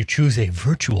back or if you choose a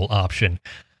virtual option.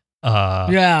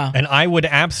 Yeah. And I would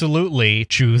absolutely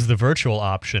choose the virtual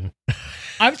option.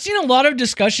 I've seen a lot of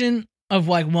discussion of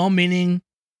like well-meaning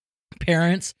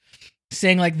parents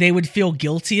saying like they would feel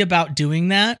guilty about doing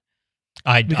that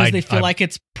because they feel like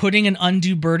it's putting an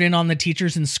undue burden on the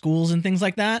teachers in schools and things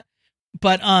like that.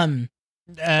 But it's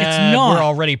not. We're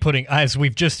already putting, as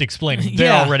we've just explained,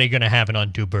 they're already going to have an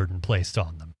undue burden placed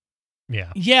on them.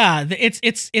 Yeah. Yeah,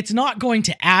 it's not going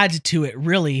to add to it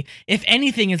really. If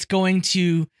anything, it's going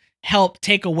to help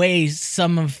take away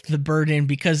some of the burden,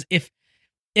 because if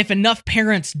enough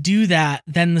parents do that,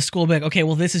 then the school will be like, okay,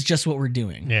 well, this is just what we're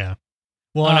doing. Yeah.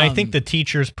 Well, and I think the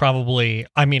teachers probably,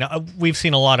 I mean, we've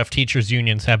seen a lot of teachers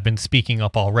unions have been speaking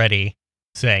up already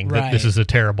saying that this is a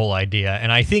terrible idea.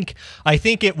 And I think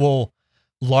it will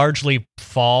largely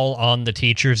fall on the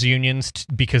teachers unions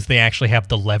because they actually have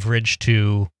the leverage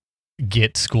to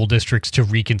get school districts to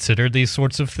reconsider these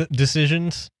sorts of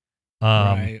decisions.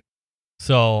 Right.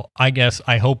 So I guess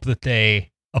I hope that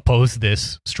they oppose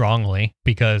this strongly,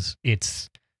 because it's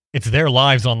their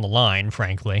lives on the line,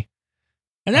 frankly.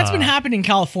 And that's been happening in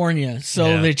California.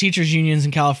 So the teachers unions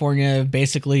in California have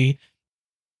basically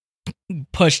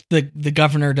pushed the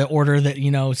governor to order that,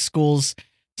 you know, schools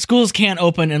can't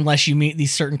open unless you meet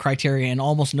these certain criteria, and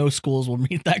almost no schools will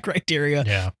meet that criteria.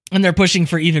 Yeah. And they're pushing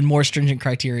for even more stringent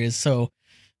criteria. So,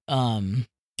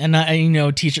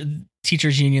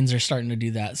 teachers unions are starting to do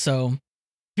that. So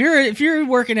if you're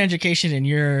working education and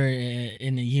you're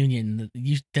in a union,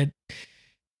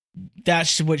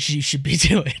 that's what you should be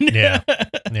doing. Yeah.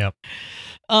 Yeah.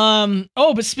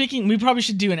 But speaking, we probably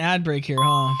should do an ad break here,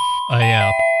 huh? Yeah.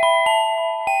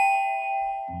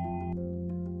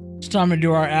 It's time to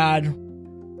do our ad.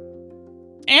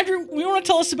 Andrew, you want to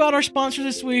tell us about our sponsor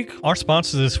this week? Our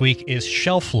sponsor this week is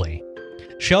Shelfly.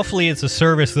 Shelfly is a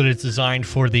service that is designed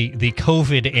for the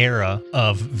COVID era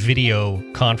of video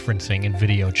conferencing and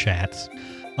video chats.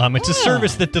 It's a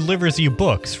service that delivers you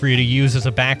books for you to use as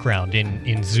a background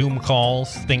in Zoom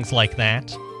calls, things like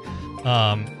that.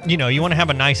 You want to have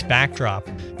a nice backdrop,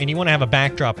 and you want to have a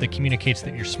backdrop that communicates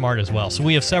that you're smart as well. So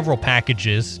we have several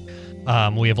packages.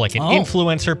 We have like an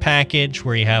influencer package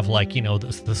where you have like,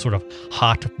 the sort of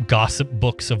hot gossip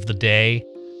books of the day.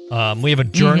 We have a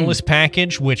journalist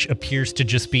package, which appears to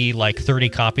just be like 30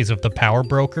 copies of The Power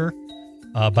Broker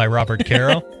by Robert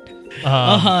Caro.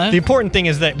 The important thing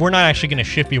is that we're not actually going to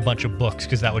ship you a bunch of books,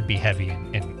 because that would be heavy,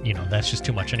 and that's just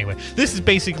too much anyway. This is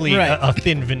basically a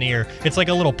thin veneer. It's like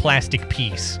a little plastic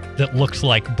piece that looks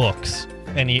like books,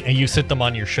 and you sit them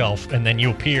on your shelf, and then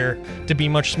you appear to be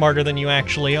much smarter than you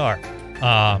actually are.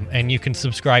 And you can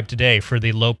subscribe today for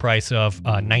the low price of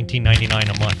 $19.99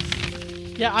 a month.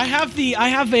 Yeah, I have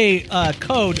a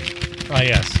code. Oh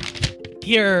yes.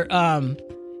 Here,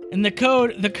 and the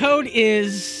code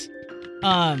is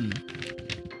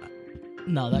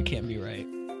no, that can't be right.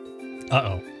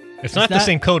 Uh-oh. It's not the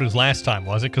same code as last time,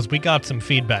 was it? Because we got some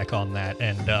feedback on that,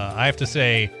 and I have to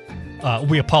say,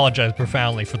 we apologize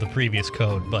profoundly for the previous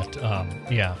code, but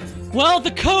yeah. Well,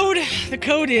 the code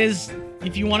is,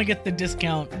 if you want to get the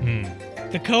discount,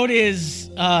 the code is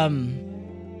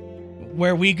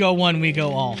where we go one, we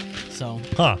go all. So.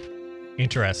 Huh.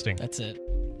 Interesting. That's it.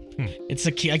 It's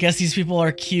I guess these people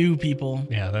are Q people.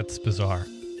 Yeah, that's bizarre.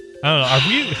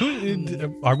 I don't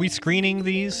know. Are we screening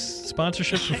these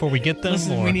sponsorships before we get them?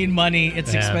 Listen, we need money.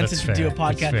 It's expensive to do a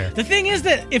podcast. The thing is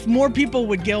that if more people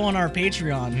would go on our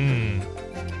Patreon,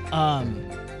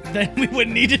 then we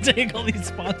wouldn't need to take all these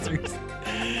sponsors.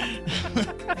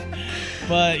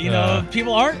 But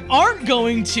people aren't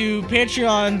going to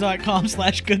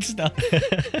patreon.com/goodstuff.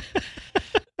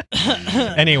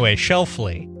 Anyway,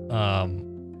 Shelfly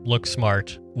looks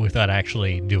smart without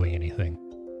actually doing anything.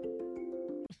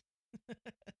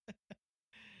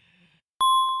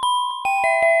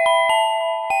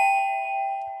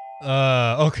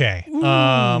 Okay.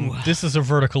 This is a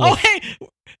vertical. Oh, hey,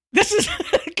 this is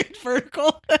a good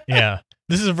vertical. Yeah,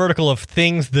 this is a vertical of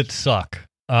things that suck.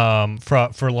 From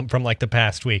like the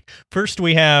past week. First,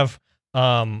 we have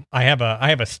I have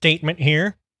a statement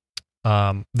here.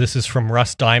 This is from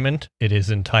Russ Diamond. It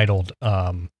is entitled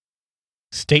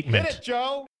 "Statement." Get it,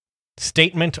 Joe.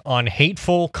 Statement on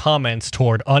hateful comments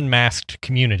toward unmasked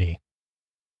community.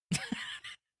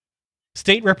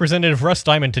 State Representative Russ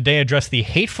Diamond today addressed the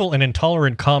hateful and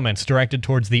intolerant comments directed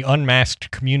towards the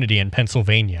unmasked community in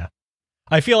Pennsylvania.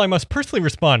 I feel I must personally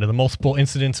respond to the multiple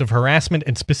incidents of harassment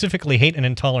and specifically hate and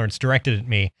intolerance directed at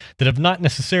me that have not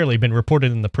necessarily been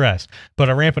reported in the press, but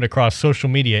are rampant across social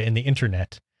media and the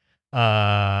internet.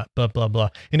 Blah, blah, blah.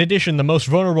 In addition, the most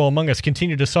vulnerable among us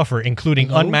continue to suffer,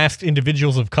 including unmasked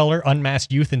individuals of color,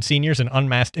 unmasked youth and seniors, and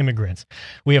unmasked immigrants.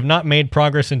 We have not made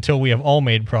progress until we have all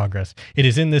made progress. It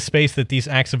is in this space that these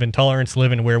acts of intolerance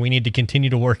live and where we need to continue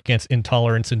to work against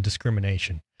intolerance and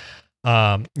discrimination.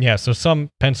 So some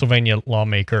Pennsylvania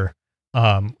lawmaker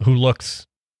who looks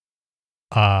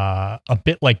a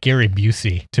bit like Gary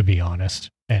Busey, to be honest,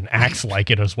 and acts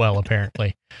like it as well,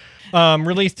 apparently.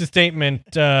 Released a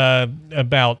statement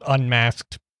about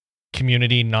unmasked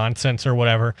community nonsense or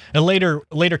whatever. And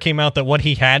later came out that what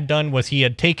he had done was he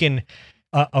had taken...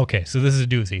 so this is a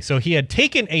doozy. So he had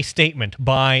taken a statement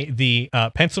by the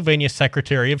Pennsylvania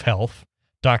Secretary of Health,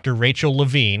 Dr. Rachel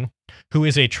Levine, who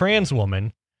is a trans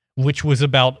woman, which was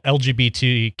about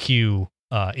LGBTQ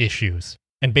issues.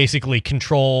 And basically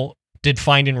did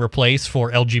find and replace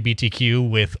for LGBTQ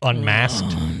with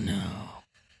unmasked. Oh, no.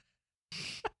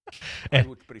 I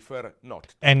would prefer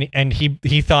not. And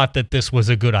he thought that this was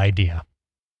a good idea.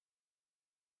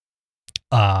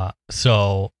 That's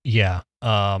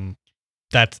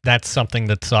something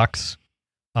that sucks.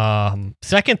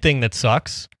 Second thing that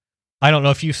sucks, I don't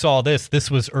know if you saw this. This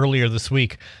was earlier this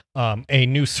week. A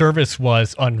new service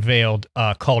was unveiled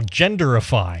called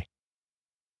Genderify.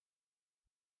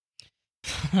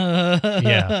 Genderify.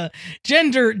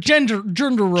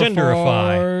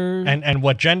 And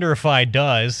what Genderify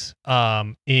does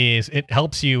is it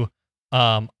helps you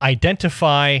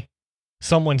identify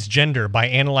someone's gender by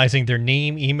analyzing their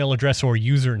name, email address, or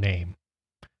username.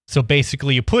 So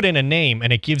basically you put in a name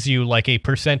and it gives you like a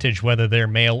percentage whether they're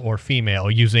male or female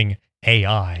using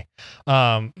AI.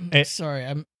 Sorry,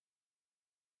 I'm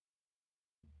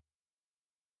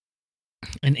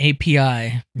an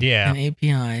API. Yeah. An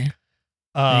API.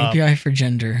 API for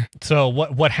gender. So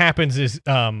what happens is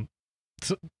The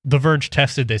Verge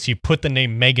tested this. You put the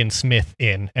name Megan Smith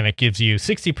in, and it gives you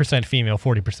 60% female,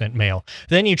 40% male.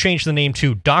 Then you change the name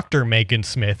to Dr. Megan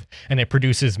Smith, and it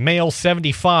produces male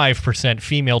 75%,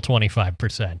 female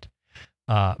 25%.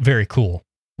 Very cool.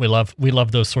 We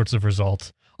love those sorts of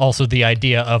results. Also, the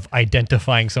idea of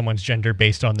identifying someone's gender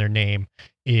based on their name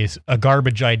is a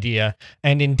garbage idea.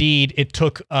 And indeed, it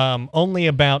took only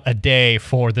about a day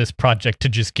for this project to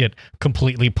just get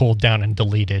completely pulled down and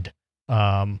deleted.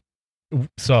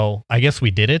 So I guess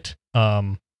we did it.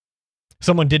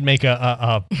 Someone did make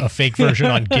a fake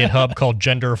version on GitHub called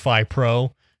Genderify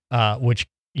Pro, which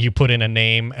you put in a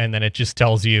name and then it just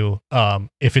tells you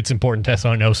if it's important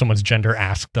to know someone's gender,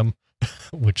 ask them,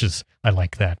 which is, I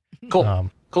like that. Cool.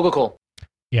 Cool.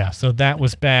 Yeah, so that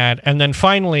was bad. And then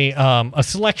finally, a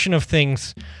selection of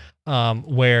things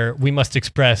where we must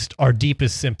express our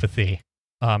deepest sympathy.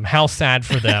 How sad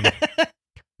for them.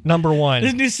 Number one.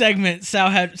 This new segment,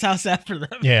 how sad for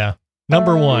them. Yeah.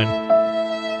 Number one.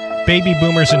 Baby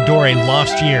boomers endure a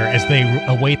lost year as they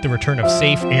await the return of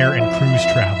safe air and cruise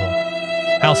travel.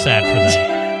 How sad for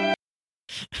them.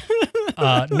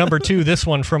 Number two, this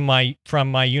one from my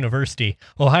university.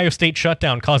 Ohio State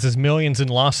shutdown causes millions in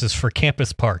losses for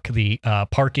Campus Park, the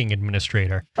parking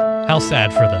administrator. How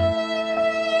sad for them.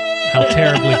 How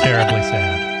terribly, terribly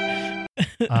sad.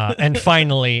 And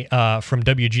finally, from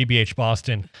WGBH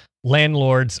Boston,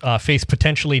 landlords face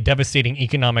potentially devastating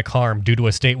economic harm due to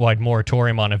a statewide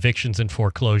moratorium on evictions and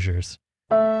foreclosures.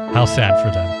 How sad for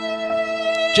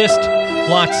them. Just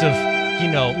lots of,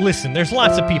 listen, there's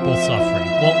lots of people suffering.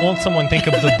 Won't someone think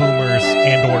of the boomers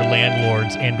and or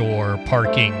landlords and or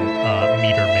parking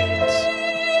meter maids?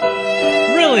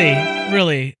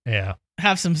 Really? Yeah.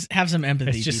 Have some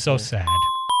empathy. It's just people. so sad.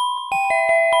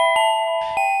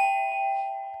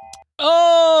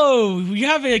 Oh, we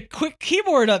have a quick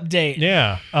keyboard update.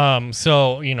 Yeah.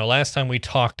 So, last time we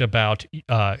talked about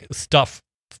stuff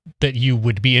that you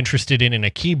would be interested in a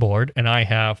keyboard, and I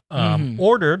have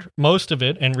ordered most of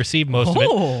it and received most of it.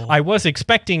 I was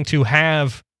expecting to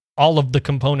have all of the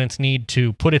components need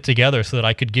to put it together so that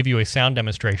I could give you a sound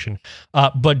demonstration.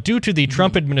 But due to the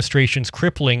Trump administration's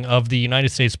crippling of the United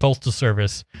States Postal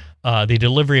Service, the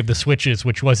delivery of the switches,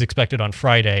 which was expected on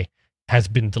Friday, has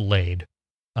been delayed.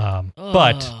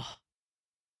 But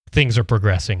things are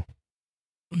progressing.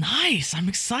 Nice. I'm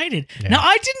excited. Yeah. Now,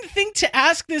 I didn't think to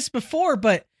ask this before,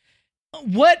 but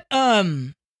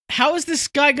how is this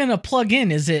guy going to plug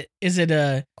in? Is it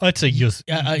a... Oh, it's a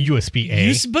USB-A.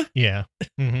 USB? Yeah.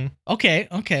 Mm-hmm. Okay.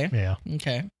 Yeah.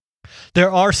 Okay.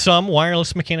 There are some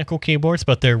wireless mechanical keyboards,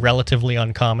 but they're relatively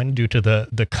uncommon due to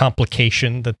the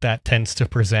complication that tends to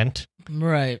present.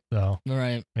 Right. So,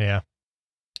 right. Yeah.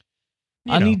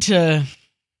 I need to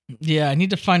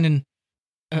find an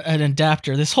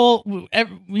adapter.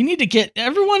 We need to get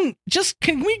everyone.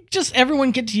 Can we just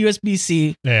everyone get to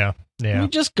USB-C? Yeah. Yeah. Can we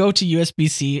just go to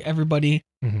USB-C, everybody?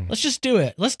 Mm-hmm. Let's just do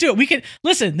it. Let's do it. We can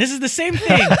listen. This is the same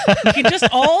thing. We can just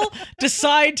all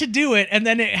decide to do it, and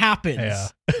then it happens. Yeah.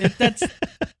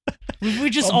 If we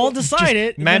just all decide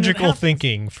it. Magical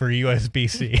thinking for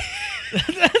USB-C.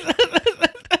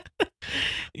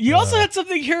 You also had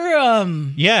something here.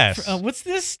 Yes. What's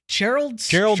this? Gerald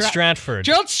Stratford.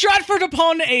 Gerald Stratford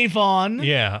upon Avon.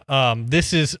 Yeah.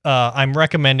 This is. I'm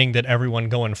recommending that everyone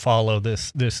go and follow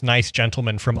this nice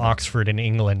gentleman from Oxford in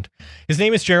England. His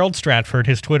name is Gerald Stratford.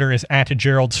 His Twitter is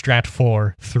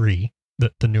 @GeraldStrat43.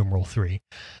 The numeral 3.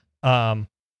 And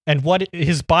what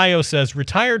his bio says: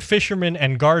 retired fisherman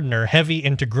and gardener, heavy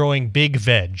into growing big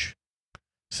veg.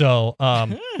 So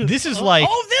this is like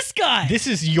this guy. This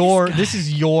is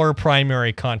your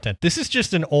primary content. This is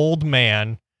just an old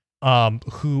man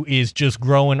who is just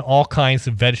growing all kinds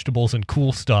of vegetables and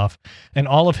cool stuff, and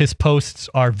all of his posts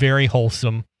are very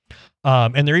wholesome.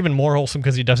 And they're even more wholesome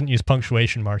because he doesn't use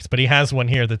punctuation marks. But he has one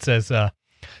here that says,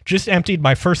 just emptied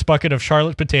my first bucket of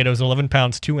Charlotte potatoes, 11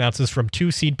 pounds, 2 ounces from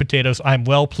 2 seed potatoes. I'm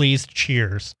well pleased.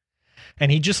 Cheers. And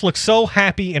he just looks so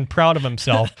happy and proud of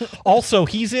himself. Also,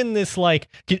 he's in this, like,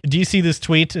 do you see this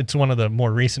tweet? It's one of the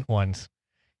more recent ones.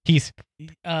 He's,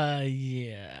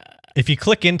 yeah. If you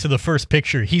click into the first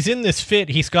picture, he's in this fit.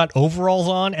 He's got overalls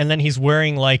on, and then he's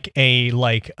wearing like a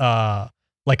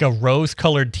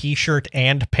rose-colored t-shirt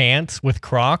and pants with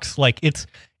Crocs. Like, it's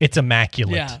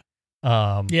immaculate.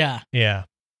 Yeah. Yeah.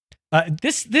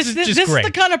 This is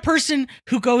the kind of person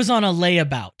who goes on a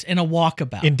layabout and a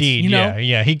walkabout. Indeed, you know?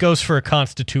 Yeah. He goes for a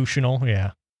constitutional,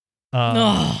 yeah.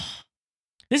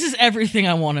 This is everything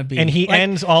I want to be. And he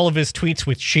ends all of his tweets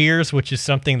with cheers, which is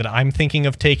something that I'm thinking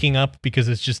of taking up because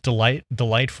it's just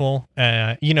delightful.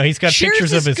 He's got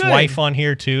pictures of his wife on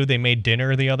here too. They made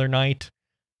dinner the other night.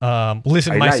 Liz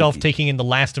and myself taking in the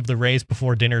last of the rays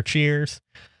before dinner. Cheers.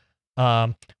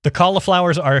 The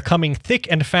cauliflowers are coming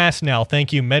thick and fast now.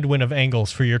 Thank you, Medwin of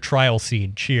Angles, for your trial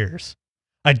seed. Cheers.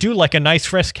 I do like a nice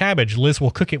fresh cabbage. Liz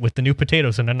will cook it with the new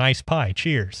potatoes and a nice pie.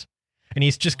 Cheers. And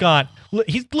he's just got,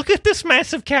 look at this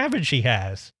massive cabbage he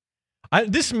has.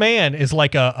 This man is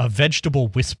like a vegetable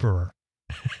whisperer.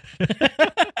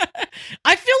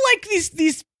 I feel like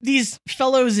these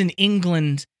fellows in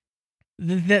England,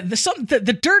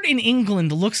 the dirt in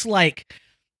England looks like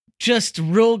just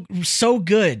so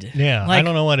good. Yeah, like, I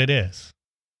don't know what it is.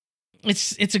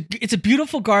 It's a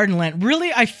beautiful garden land.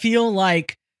 Really, I feel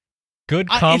like good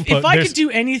compost. If I could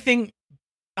do anything,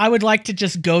 I would like to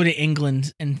just go to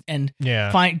England and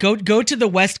go to the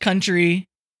West Country.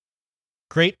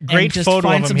 Great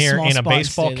photo of him here in a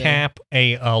baseball cap,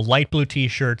 a light blue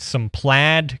t-shirt, some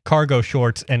plaid cargo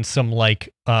shorts, and some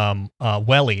like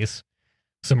wellies,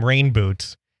 some rain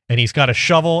boots. And he's got a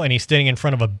shovel, and he's standing in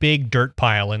front of a big dirt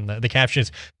pile. And the caption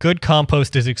is, "Good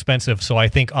compost is expensive, so I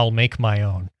think I'll make my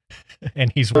own."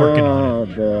 And he's working on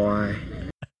it.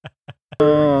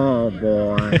 Oh,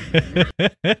 boy.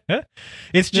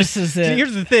 It's just,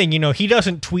 here's the thing, he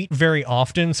doesn't tweet very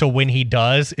often, so when he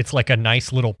does, it's like a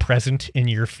nice little present in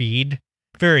your feed.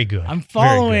 Very good. I'm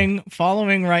following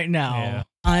right now. Yeah.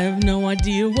 I have no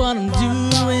idea what I'm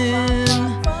doing.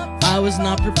 I was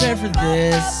not prepared for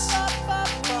this.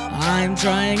 I'm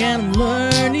trying and I'm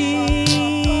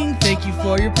learning. Thank you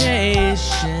for your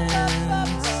patience.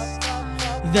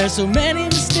 There's so many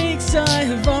mistakes I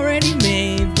have already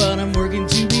made, but I'm working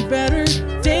to be better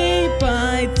day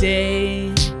by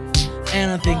day.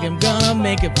 And I think I'm gonna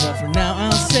make it, but for now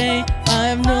I'll say I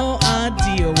have no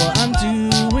idea what I'm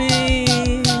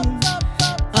doing.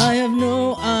 I have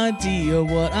no idea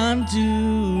what I'm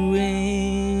doing.